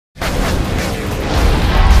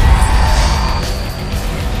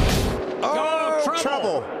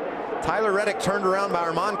Tyler Reddick turned around by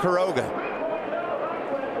Quiroga.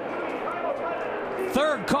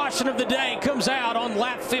 Third caution of the day comes out on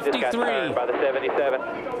lap 53. By the 77.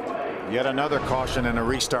 Yet another caution and a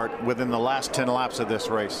restart within the last 10 laps of this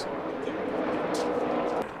race.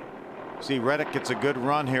 See, Reddick gets a good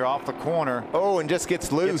run here off the corner. Oh, and just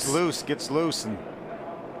gets loose. Gets loose. And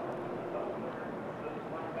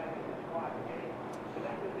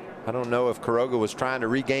I don't know if Quiroga was trying to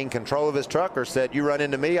regain control of his truck or said, you run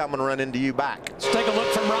into me, I'm going to run into you back. Let's take a look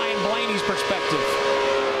from Ryan Blaney's perspective.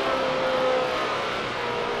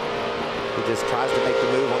 He just tries to make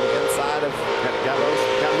the move on the inside of. Got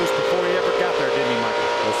loose before he ever got there, didn't he, Michael?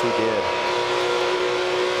 Yes, he did.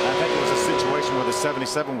 I think it was a situation where the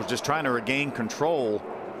 77 was just trying to regain control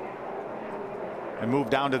and move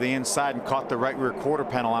down to the inside and caught the right rear quarter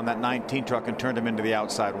panel on that 19 truck and turned him into the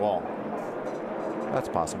outside wall. That's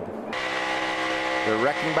possible. They're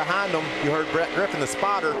wrecking behind them. You heard Brett Griffin, the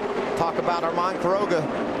spotter, talk about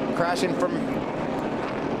Quiroga crashing from.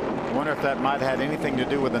 I wonder if that might have had anything to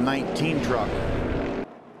do with the 19 truck.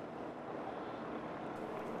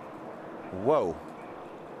 Whoa.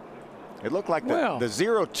 It looked like the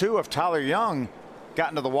 0-2 of Tyler Young got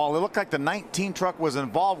into the wall. It looked like the 19 truck was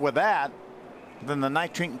involved with that. Then the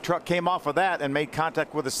 19 truck came off of that and made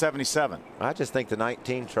contact with the 77. I just think the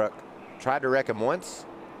 19 truck tried to wreck him once,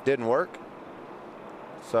 didn't work,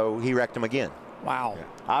 so he wrecked him again. Wow. Yeah.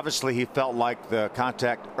 Obviously, he felt like the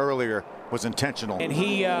contact earlier was intentional. And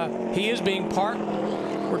he is being parked,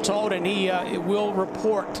 we're told, and he will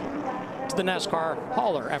report to the NASCAR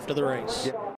hauler after the race. Yep.